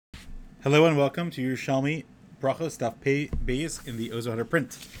Hello and welcome to Yerushalmi Berachos Daf Pei Beis in the Ozo Hunter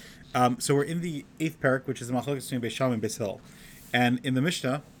print. So we're in the eighth parak, which is the Machlokes between Beis Shammai and Beis Hillel. And in the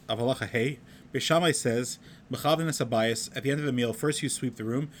Mishnah of Halacha Hey, Beis Shammai says, "Mechavdin es habayis." At the end of the meal, first you sweep the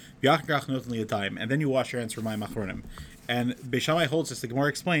room, v'yachar noten liyadayim, and then you wash your hands for mayim achronim. And Beis Shammai holds this. The Gemara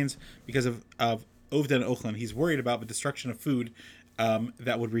explains because of Ovda and Ochlan, he's worried about the destruction of food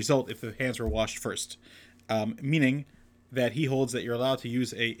that would result if the hands were washed first, meaning that he holds that you're allowed to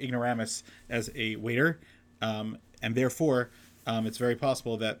use a ignoramus as a waiter, and therefore it's very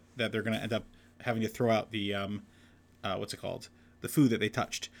possible that they're going to end up having to throw out the what's it called, the food that they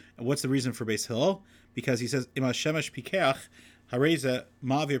touched. And what's the reason for Beis Hillel? Because he says Ima shemesh Pekeiach hareza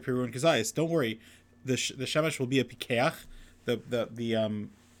ma'avir pirun kazayis. Don't worry, the shemesh will be a Pekeiach. The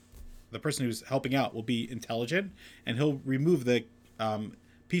person who's helping out will be intelligent, and he'll remove the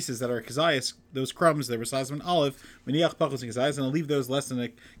pieces that are kazayas, those crumbs that were size of an olive, meniach pachos and kazayas, and I'll leave those less than a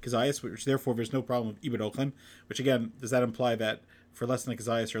kazayas, which therefore there's no problem with ibad ochlan. Which again, does that imply that for less than a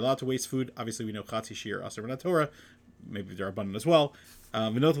kazayas you're allowed to waste food? Obviously, we know chatzi shir aser b'nat Torah, maybe they're abundant as well.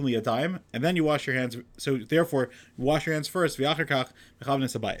 V'noten a dime, and then you wash your hands. So therefore, you wash your hands first. V'yachar kach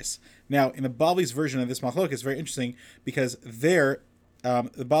mechavnes habayis. Now, in the Bavli's version of this machlok, it's very interesting because there,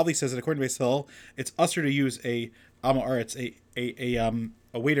 the Bavli says that according to Beis Hillel, it's usher to use a amaretz,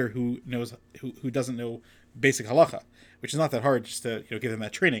 a waiter who doesn't know basic halacha, which is not that hard, just to give them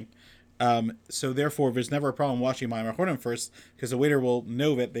that training. So therefore, there's never a problem washing mayim achronim first, because the waiter will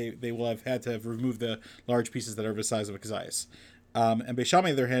know that they will have had to have removed the large pieces that are the size of a kazayas. And Beis Shammai,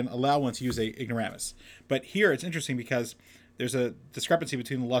 on the other hand, allow one to use a ignoramus. But here it's interesting because there's a discrepancy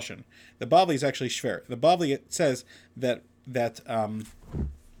between the lashon. The Bavli is actually shver. The Bavli, it says that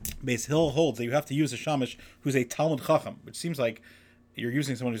Beis Hillel holds that you have to use a shamash who's a Talmid Chochom, which seems like you're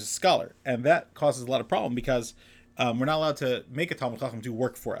using someone who's a scholar, and that causes a lot of problem because we're not allowed to make a Talmid Chacham do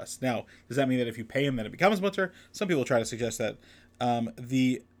work for us. Now, does that mean that if you pay him, then it becomes mutter? Some people try to suggest that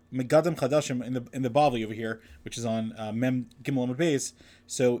the Megadim Chadashim in the Bavli over here, which is on Mem Gimel Amud Beis,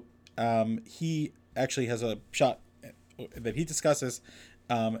 so he actually has a shot that he discusses.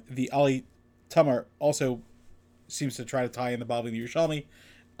 The Ali Tamar also seems to try to tie in the Bavli and the Yerushalmi.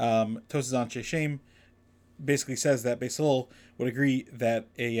 Tosazan Sheshem basically says that Beis Hillel would agree that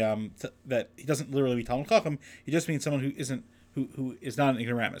that he doesn't literally be Talmid Chacham. He just means someone who is not an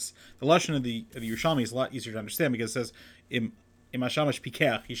ignoramus. The lashon of the Yerushalmi is a lot easier to understand because it says im hashamash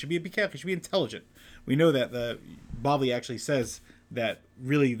Pekeiach. He should be a Pekeiach. He should be intelligent. We know that the Bavli actually says that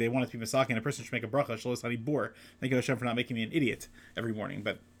really they want it to be Masaki, and a person should make a bracha shalos hani bor. Thank you Hashem for not making me an idiot every morning.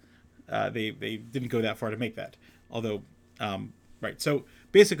 But they didn't go that far to make that. Although right, so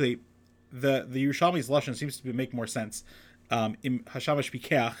basically, the Yerushalmi's lashon seems to make more sense. In Hashamash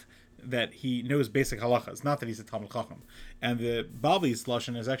Pekeiach, that he knows basic halachas, not that he's a Talmid Chacham. And the Bavli's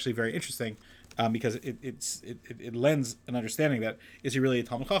lashon is actually very interesting because it lends an understanding that is he really a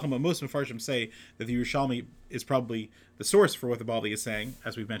Talmid Chacham. But most Mefarshim say that the Yerushalmi is probably the source for what the Bavli is saying,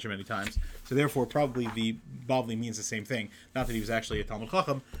 as we've mentioned many times. So therefore, probably the Bavli means the same thing. Not that he was actually a Talmid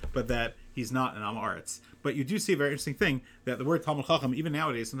Chacham, but that he's not an Amaretz. But you do see a very interesting thing that the word Talmid Chacham, even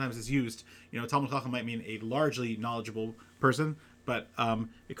nowadays, sometimes is used. Talmid Chacham might mean a largely knowledgeable person, but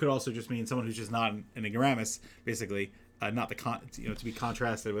it could also just mean someone who's just not an ignoramus, basically, not to be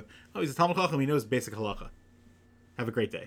contrasted with, oh, he's a Talmid Chacham, he knows basic halacha. Have a great day.